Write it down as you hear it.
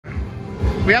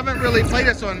We haven't really played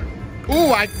this one.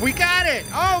 Ooh, we got it.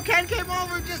 Oh, Ken came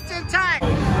over just in time.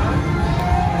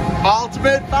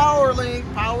 Ultimate Power Link,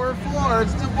 Power Floor.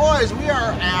 It's the boys. We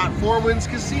are at Four Winds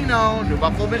Casino, New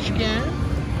Buffalo, Michigan.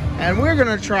 And we're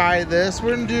gonna try this.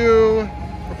 We're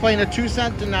playing a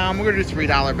 2-cent denom. We're gonna do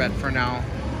 $3 bet for now.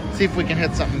 See if we can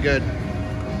hit something good.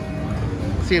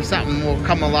 See if something will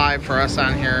come alive for us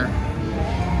on here.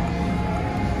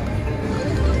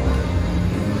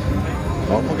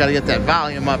 Oh, we gotta get that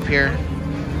volume up here.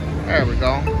 There we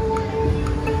go.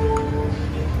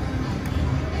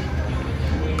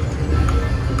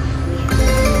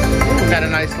 We got a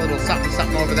nice little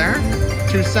something over there.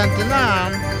 2-cent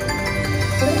denom.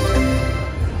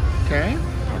 Okay,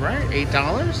 all right,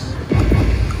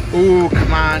 $8. Ooh,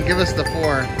 come on, give us the 4.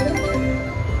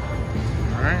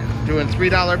 All right, doing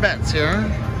 $3 bets here.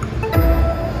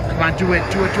 Come on, do it.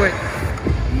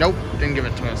 Nope, didn't give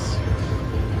it to us.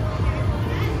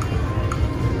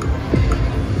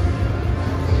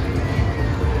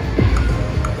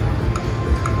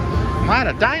 A lot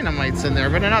of dynamites in there,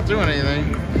 but they're not doing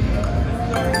anything.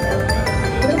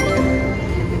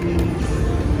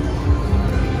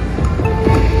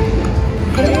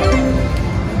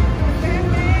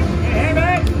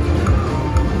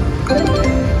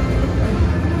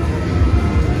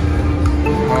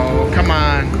 Oh, come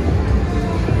on.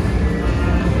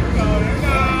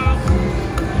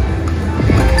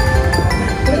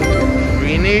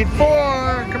 We need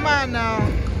 4. Come on now.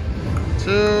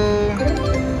 2.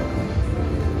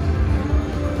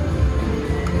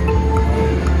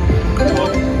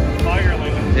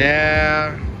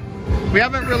 Yeah. We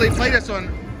haven't really played this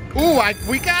one. Ooh,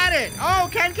 we got it. Oh,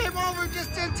 Ken came over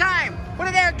just in time. Put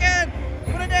it there, Ken.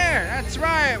 Put it there. That's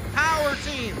right. Power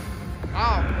team.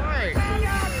 All right.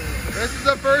 This is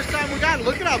the first time we got it.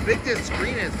 Look at how big this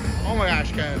screen is. Oh my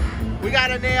gosh, Ken. We got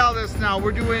to nail this now.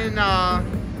 We're doing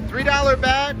 $3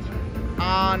 bet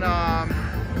on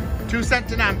 2-cent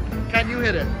denom. Ken, you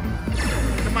hit it.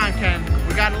 Come on, Ken.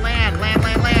 We got to land.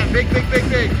 Big.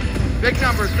 Big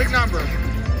numbers.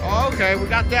 Oh, okay, we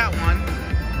got that one.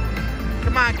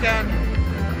 Come on, Ken.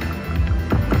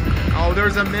 Oh,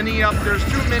 there's a mini up. There's 2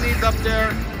 minis up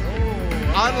there.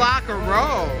 Oh, unlock a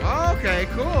row. Oh, okay,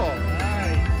 cool.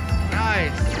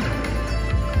 Nice.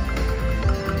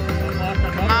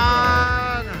 Come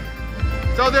on.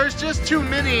 So there's just 2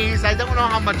 minis. I don't know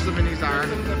how much the minis are.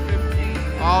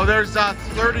 Oh, there's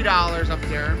 $30 up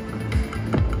there.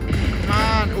 Come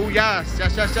on. Oh, yes.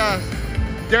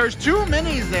 There's 2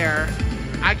 minis there.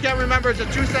 I can't remember. It's a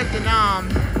 2-cent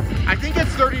denom. I think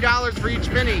it's $30 for each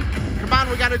mini. Come on,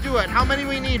 we got to do it. How many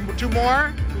we need? 2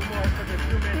 more? 2 more for the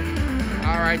 2 minis.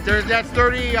 All right, that's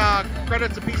 30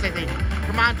 credits a piece, I think.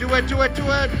 Come on, do it.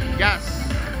 Yes.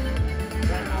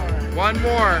 1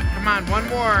 more. Come on, 1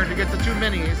 more to get the 2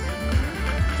 minis.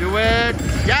 Do it.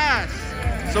 Yes.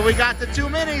 So we got the 2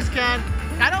 minis, Ken.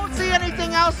 I don't see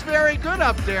anything else very good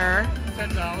up there.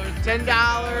 $10.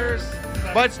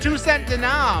 But it's 2-cent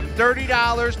denom. $30,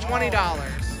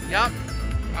 $20. Yep.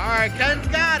 All right, Ken's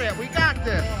got it. We got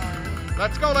this.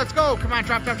 Let's go. Come on,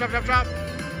 drop. Come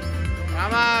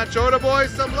on, show the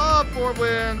boys some love, 4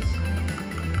 wins.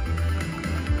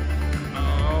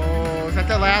 Oh, is that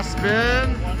the last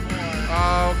spin?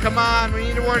 Oh, come on. We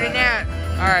need more than that.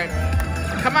 All right.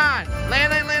 Come on.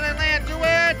 Land.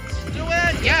 Do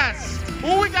it. Yes.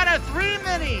 Ooh, we got a 3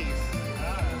 minis.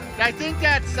 I think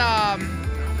that's,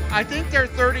 I think they're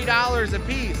 $30 a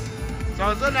piece. So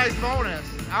it's a nice bonus.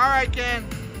 All right, Ken.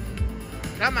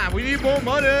 Come on, we need more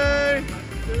money.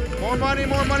 More money.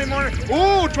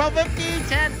 Ooh, $12.50,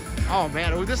 10. Oh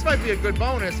man, ooh, this might be a good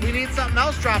bonus. We need something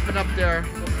else dropping up there.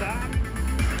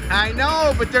 I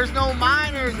know, but there's no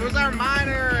miners. Where's our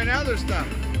miner and other stuff?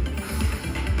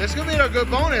 This could be a good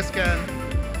bonus, Ken.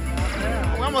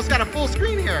 We almost got a full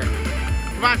screen here.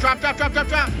 Come on, drop.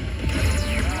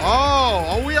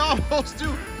 Oh, we almost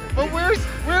do. But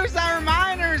where's our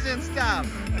miners and stuff?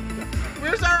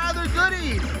 Where's our other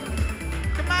goodies?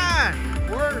 Come on.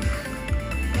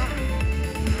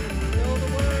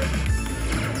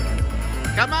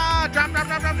 Come on, drop.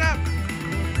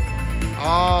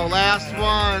 Oh, last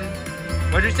one.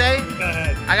 What'd you say? Go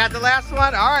ahead. I got the last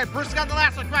one. All right, Bruce got the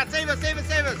last one. Come on, save us.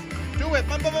 Do it.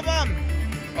 Bum.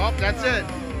 Oh, that's it.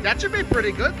 That should be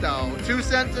pretty good though.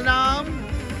 2-cent denom.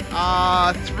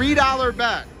 $3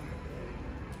 bet.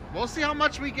 We'll see how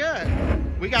much we get.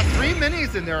 We got 3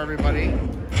 minis in there, everybody.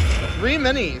 3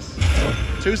 minis.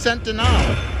 2-cent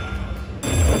denom.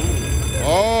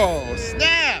 Oh,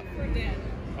 snap.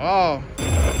 Oh.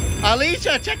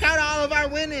 Alicia, check out all of our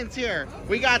winnings here.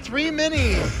 We got 3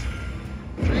 minis.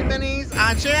 3 minis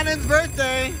on Shannon's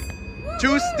birthday.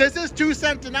 This is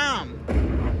 2-cent denom.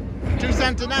 2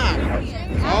 cents a knock.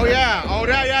 Oh yeah. Oh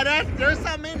yeah. There's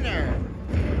something in there.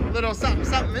 Little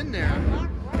something in there.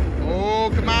 Oh,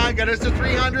 come on, get us to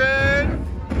 300.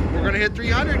 We're gonna hit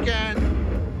 300 again.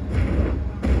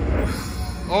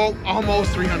 Oh,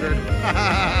 almost 300.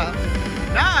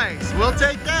 Nice. We'll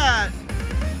take that.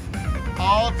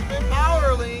 Ultimate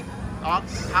Power Link.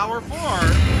 Power 4.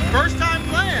 First time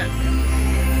playing.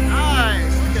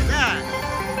 Nice. Look at that.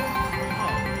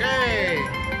 Okay.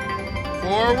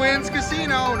 4 Winds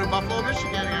Casino, New Buffalo,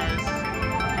 Michigan, guys.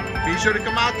 Be sure to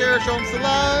come out there, show them some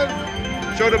love.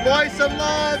 Show the boys some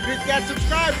love. Hit that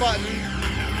subscribe button.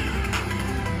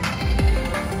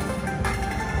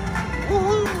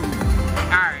 Woohoo!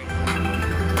 All right.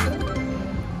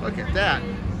 Look at that.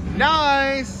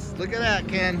 Nice. Look at that,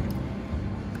 Ken.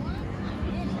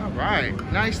 All right.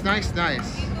 Nice.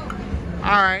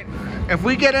 All right. If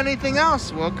we get anything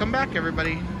else, we'll come back,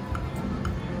 everybody.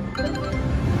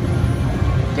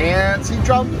 Fancy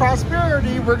Drum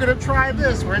Prosperity. We're going to try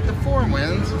this. We're at the 4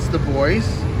 Winds. It's the boys.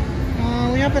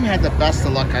 We haven't had the best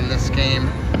of luck on this game.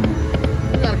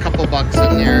 We got a couple bucks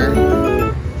in there.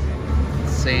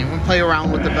 Let's see. We'll play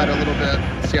around with the bet a little bit.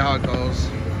 See how it goes.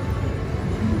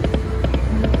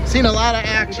 Seen a lot of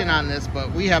action on this,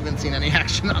 but we haven't seen any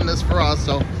action on this for us,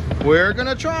 so we're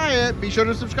gonna try it. Be sure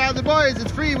to subscribe to the boys.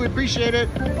 It's free. We appreciate it.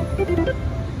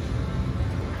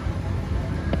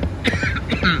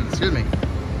 Excuse me.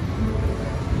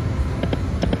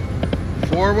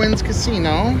 4 Winds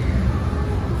Casino.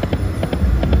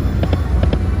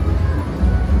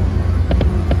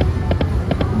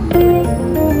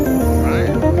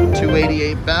 Alright,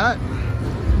 288 bet.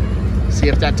 See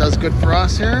if that does good for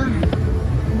us here.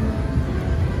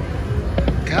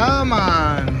 Come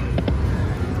on.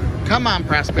 Come on,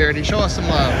 Prosperity. Show us some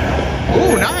love.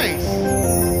 Ooh, nice.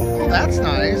 Oh, that's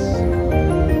nice.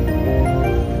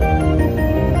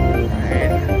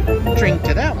 Alright. Drink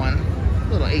to that one. A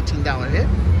little $18 hit.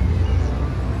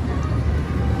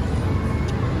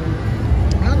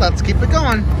 Well, let's keep it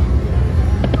going.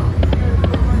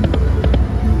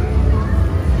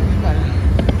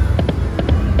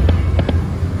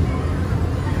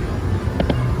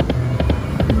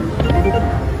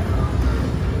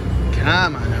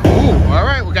 Come on. Ooh, all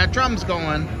right, we got drums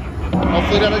going.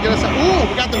 Hopefully that'll get us. Ooh,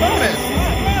 we got the bonus.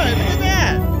 All right, look at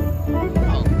that.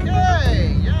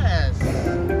 Okay, yes.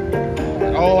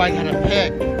 Oh, I gotta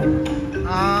pick.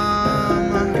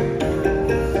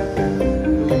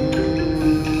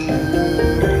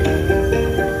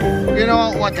 You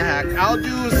know what the heck? I'll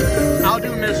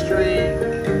do mystery.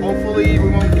 Hopefully we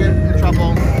won't get in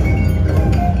trouble.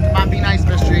 Come on, be nice,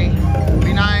 mystery.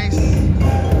 Be nice.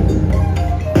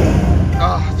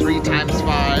 Oh, 3 times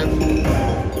 5.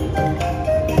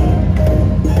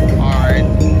 Alright.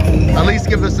 At least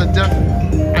give us a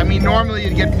I mean, normally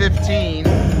you'd get 15.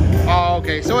 Oh,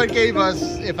 okay. So it gave us,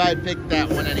 if I'd picked that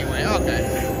one anyway. Okay.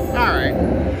 Alright.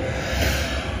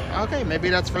 Okay, maybe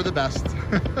that's for the best.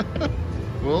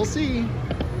 We'll see.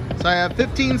 So I have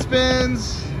 15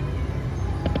 spins.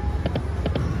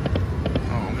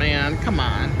 Oh, man. Come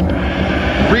on.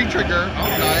 Retrigger.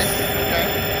 Oh, nice. Okay.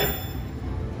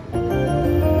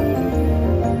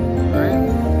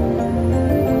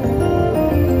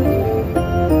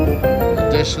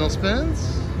 Additional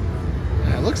spins.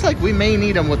 Yeah, it looks like we may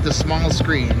need them with this small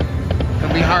screen.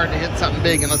 It'll be hard to hit something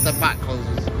big unless the pot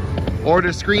closes. Or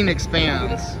the screen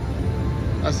expands.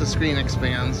 Unless the screen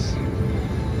expands.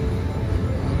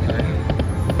 Okay.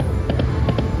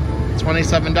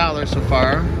 $27 so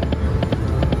far.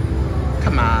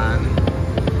 Come on.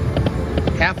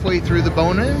 Halfway through the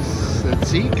bonus. Let's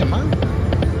see. Come on.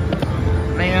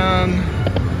 Man.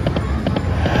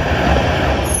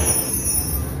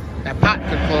 Pot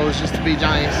could close just to be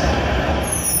nice.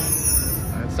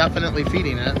 It's definitely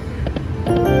feeding it.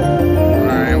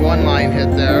 Alright, 1 line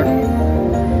hit there.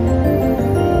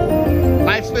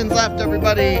 5 spins left,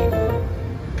 everybody.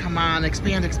 Come on,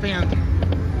 expand.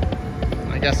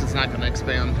 I guess it's not going to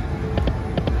expand.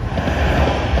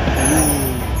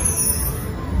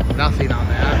 Ooh. Nothing on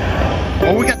that.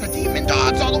 Oh, we got the demon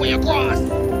dogs all the way across.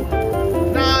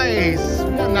 Nice.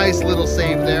 A nice little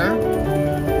save there.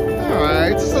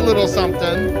 Alright, just a little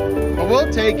something. But we'll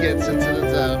take it since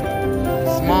it's a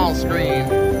small screen.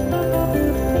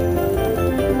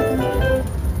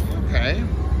 Okay.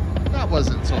 That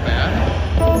wasn't so bad.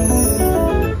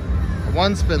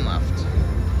 1 spin left.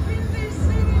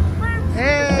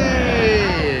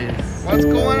 Hey! What's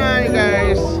going on, you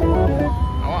guys?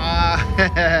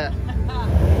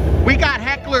 We got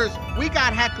hecklers. We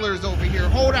got hecklers over here.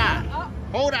 Hold on.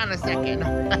 Hold on a second.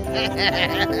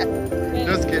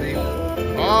 Just kidding.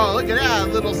 Oh, look at that. A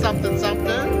little something.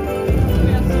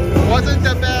 Wasn't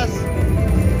the best.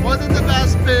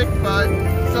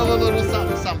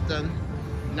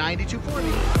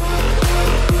 9240.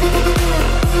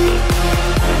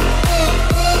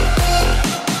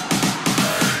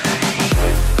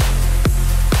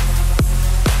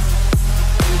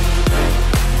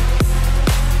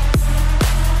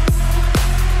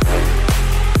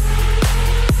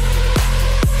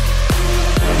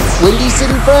 Windy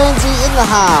City Frenzy in the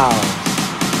house.